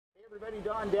Everybody,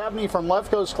 Don Dabney from Left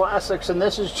Coast Classics, and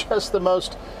this is just the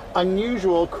most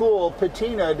unusual, cool,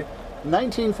 patina'd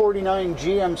 1949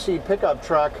 GMC pickup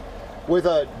truck with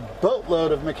a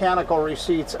boatload of mechanical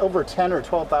receipts, over $10,000 or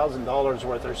 $12,000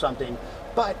 worth or something.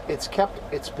 But it's kept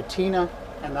its patina,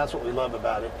 and that's what we love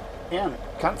about it. And it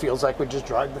kind of feels like we just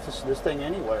drive this thing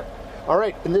anywhere. All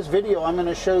right, in this video, I'm going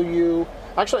to show you.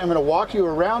 Actually, I'm going to walk you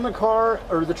around the car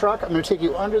or the truck. I'm going to take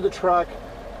you under the truck.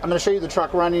 I'm going to show you the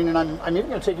truck running, and I'm even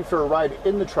going to take you for a ride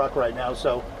in the truck right now,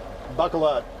 so buckle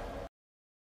up.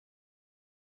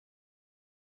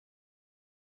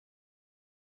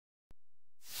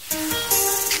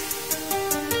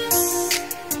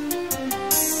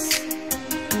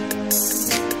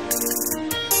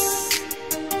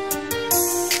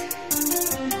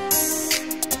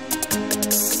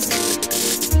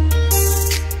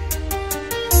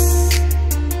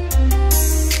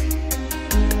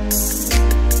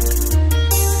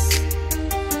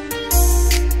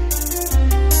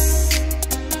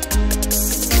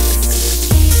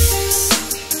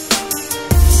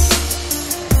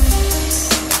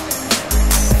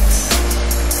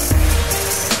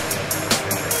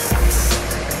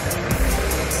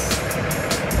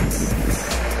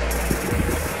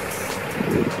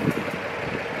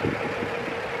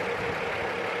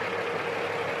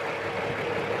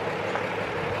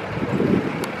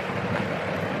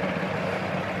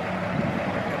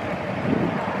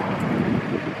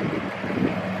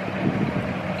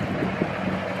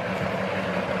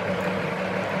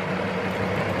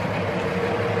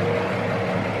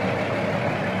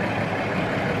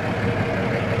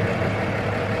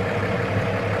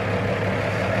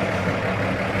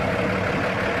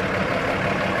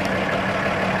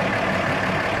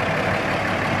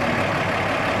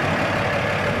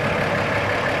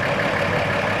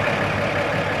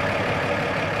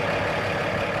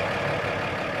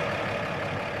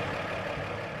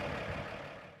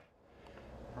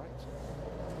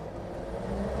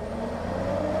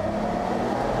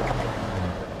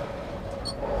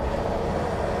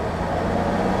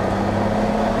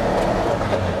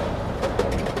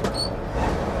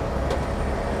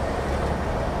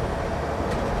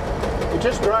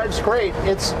 Just drives great.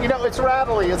 It's, you know, it's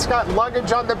rattly. It's got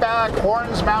luggage on the back,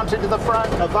 horns mounted to the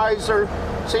front, a visor.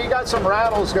 So you got some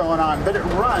rattles going on, but it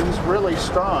runs really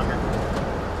strong.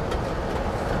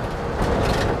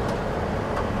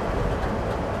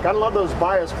 Gotta love those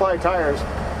bias ply tires.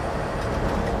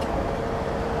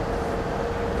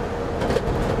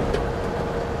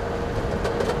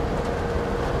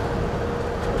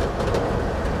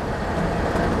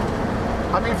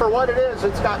 I mean, for what it is,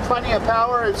 it's got plenty of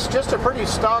power. It's just a pretty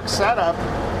stock setup.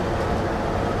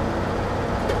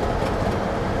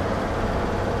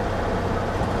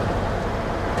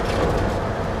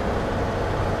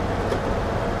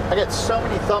 I get so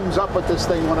many thumbs up with this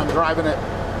thing when I'm driving it.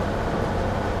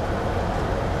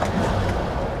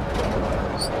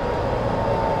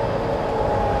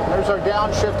 There's our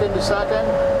downshift into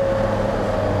second.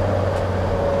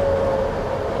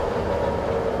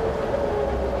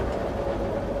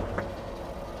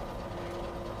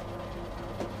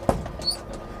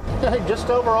 Just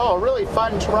overall, a really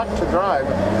fun truck to drive.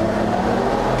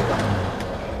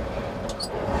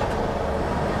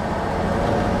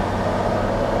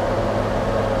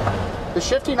 The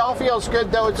shifting all feels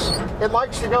good, though it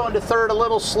likes to go into third a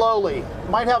little slowly.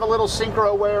 Might have a little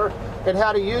synchro wear. It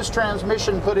had a used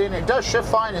transmission put in. It does shift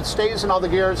fine. It stays in all the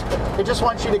gears. It just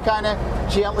wants you to kind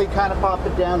of gently kind of pop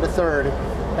it down to third,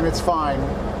 and it's fine.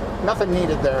 Nothing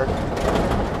needed there.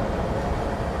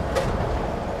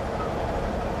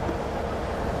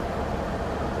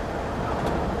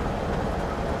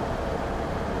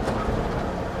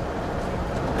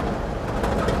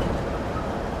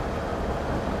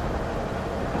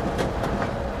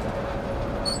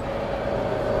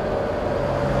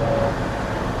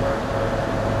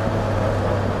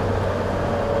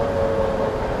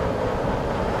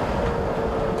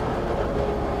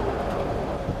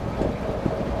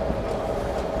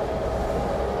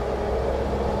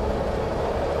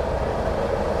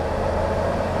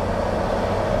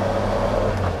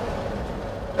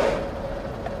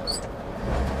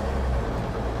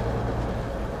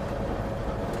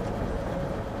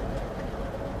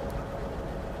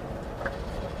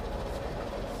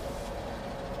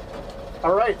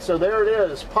 All right, so there it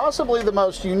is. Possibly the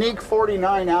most unique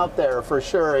 49 out there for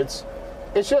sure. It's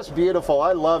just beautiful.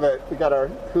 I love it. We got our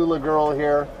hula girl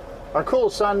here. Our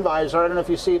cool sun visor. I don't know if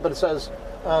you see it, but it says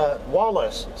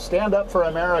Wallace, stand up for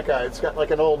America. It's got like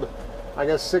an old, I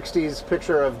guess, 60s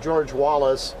picture of George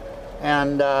Wallace.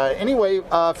 And anyway,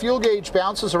 fuel gauge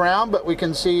bounces around, but we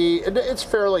can see it's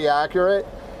fairly accurate.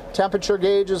 Temperature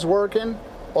gauge is working.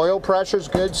 Oil pressure's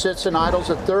good, sits in idles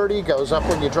at 30, goes up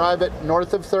when you drive it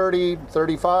north of 30,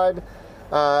 35.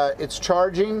 It's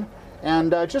charging,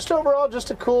 and just overall,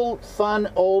 just a cool, fun,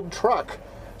 old truck.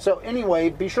 So anyway,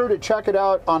 be sure to check it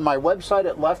out on my website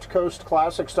at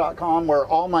leftcoastclassics.com, where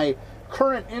all my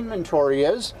current inventory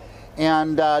is,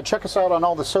 and check us out on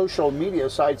all the social media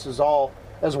sites as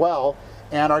well.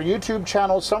 And our YouTube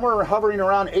channel, somewhere hovering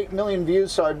around 8 million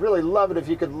views, so I'd really love it if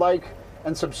you could like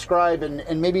and subscribe,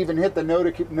 and maybe even hit the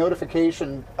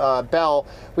notification bell.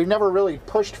 We've never really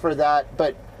pushed for that,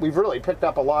 but we've really picked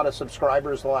up a lot of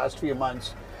subscribers the last few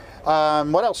months.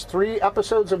 What else? 3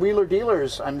 episodes of Wheeler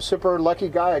Dealers. I'm a super lucky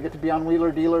guy. I get to be on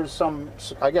Wheeler Dealers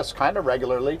I guess, kind of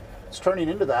regularly. It's turning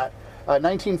into that.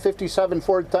 1957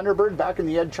 Ford Thunderbird back in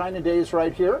the Ed China days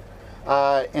right here.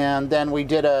 And then we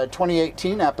did a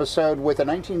 2018 episode with a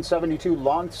 1972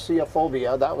 Lancia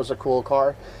Fulvia. That was a cool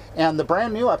car. And the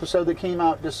brand new episode that came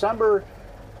out December,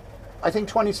 I think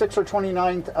 26th or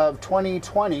 29th of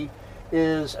 2020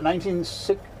 is a I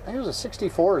think it was a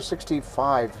 64 or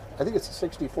 65. I think it's a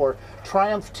 64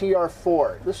 Triumph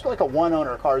TR4. This is like a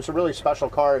one-owner car. It's a really special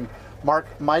car, and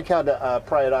Mike had to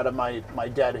pry it out of my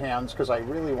dead hands because I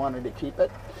really wanted to keep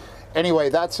it. Anyway,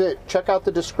 that's it. Check out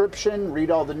the description, read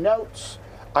all the notes.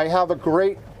 I have a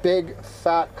great big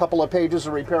fat couple of pages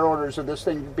of repair orders of this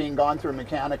thing being gone through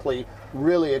mechanically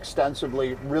really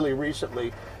extensively, really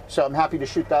recently. So I'm happy to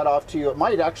shoot that off to you. It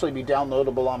might actually be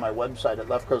downloadable on my website at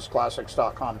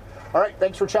leftcoastclassics.com. All right,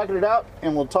 thanks for checking it out,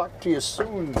 and we'll talk to you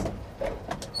soon.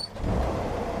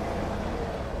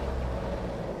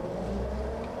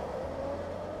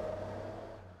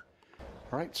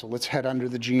 All right, so let's head under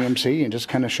the GMC and just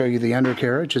kind of show you the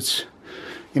undercarriage. It's,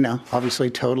 you know, obviously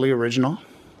totally original.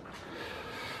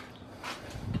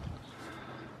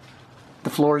 The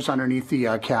floors underneath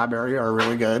the cab area are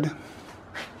really good.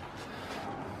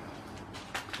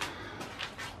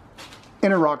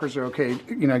 Inner rockers are okay.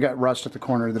 You know, I got rust at the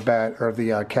corner of the bed or of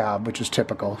the cab, which is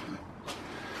typical.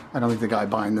 I don't think the guy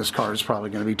buying this car is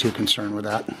probably going to be too concerned with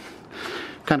that.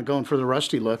 Kind of going for the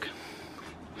rusty look.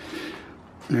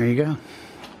 There you go.